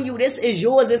showing you this is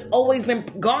yours. It's always been.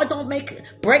 God don't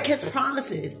break his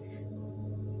promises.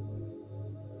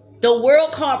 The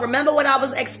World card, remember what I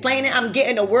was explaining? I'm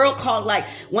getting the World card, like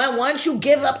once you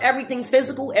give up everything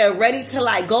physical and ready to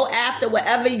like go after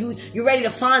whatever you're ready to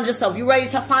find yourself, you're ready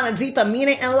to find a deeper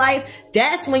meaning in life,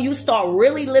 that's when you start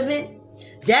really living.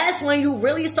 That's when you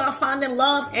really start finding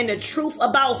love and the truth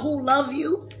about who love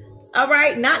you. All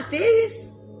right, not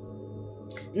this.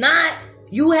 Not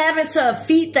you having to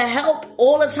feed the help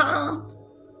all the time.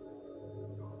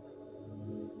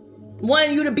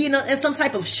 Wanting you to be in some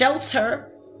type of shelter.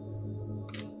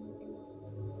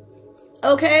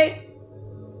 Okay?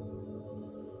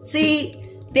 See,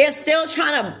 they're still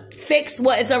trying to fix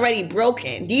what is already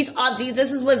broken. This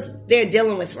is what they're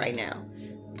dealing with right now.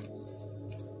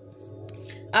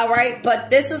 All right, but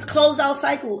this is closeout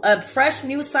cycle, a fresh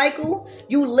new cycle.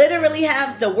 You literally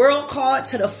have the World card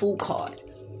to the Fool card.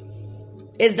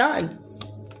 It's done.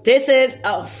 This is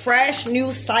a fresh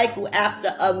new cycle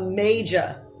after a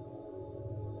major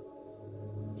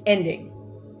ending.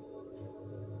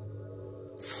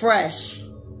 Fresh.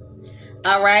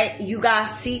 All right, you guys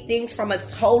see things from a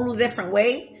total different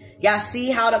way. Y'all see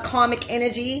how the karmic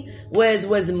energy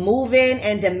was moving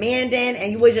and demanding,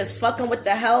 and you were just fucking with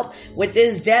the help. With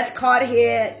this Death card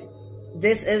here,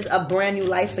 this is a brand new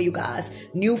life for you guys.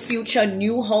 New future,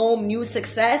 new home, new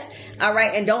success. All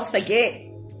right, and don't forget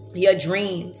your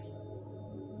dreams.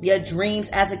 Your dreams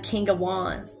as a King of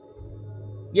Wands.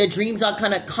 Your dreams are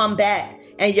going to come back,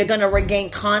 and you're going to regain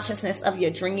consciousness of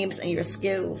your dreams and your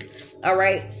skills. All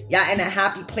right. Y'all in a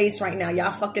happy place right now.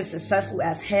 Y'all fucking successful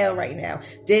as hell right now.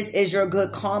 This is your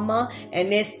good karma.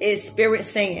 And this is Spirit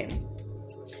saying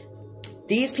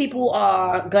these people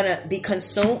are going to be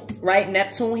consumed. Right.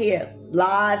 Neptune here.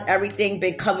 Lies. Everything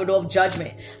been covered off.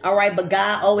 Judgment. All right. But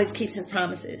God always keeps his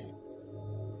promises.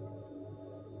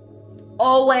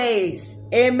 Always.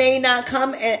 It may not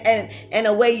come in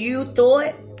a way you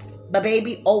thought. But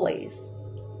baby, always.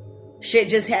 Shit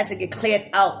just has to get cleared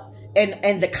out.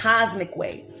 In the cosmic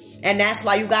way. And that's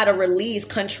why you got to release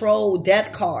control.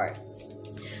 Death card.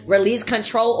 Release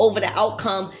control over the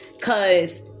outcome,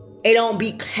 because it don't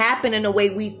be happening the way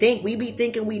we think. We be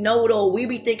thinking we know it all. We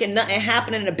be thinking nothing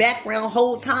happening in the background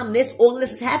whole time. All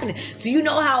this is happening. Do you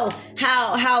know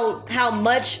how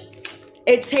much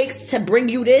it takes to bring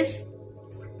you this?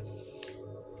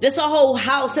 This is a whole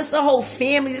house. This is a whole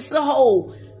family. This is a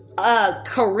whole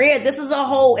career. This is a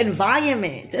whole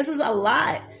environment. This is a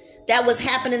lot that was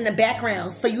happening in the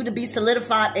background for you to be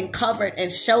solidified and covered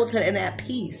and sheltered and at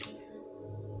peace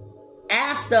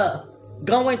after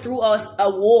going through a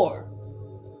war.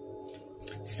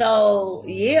 So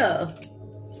yeah,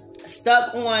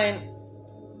 stuck on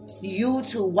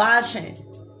YouTube watching.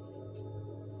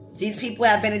 These people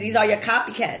have been, these are your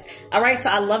copycats. All right, so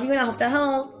I love you and I hope that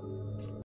helps.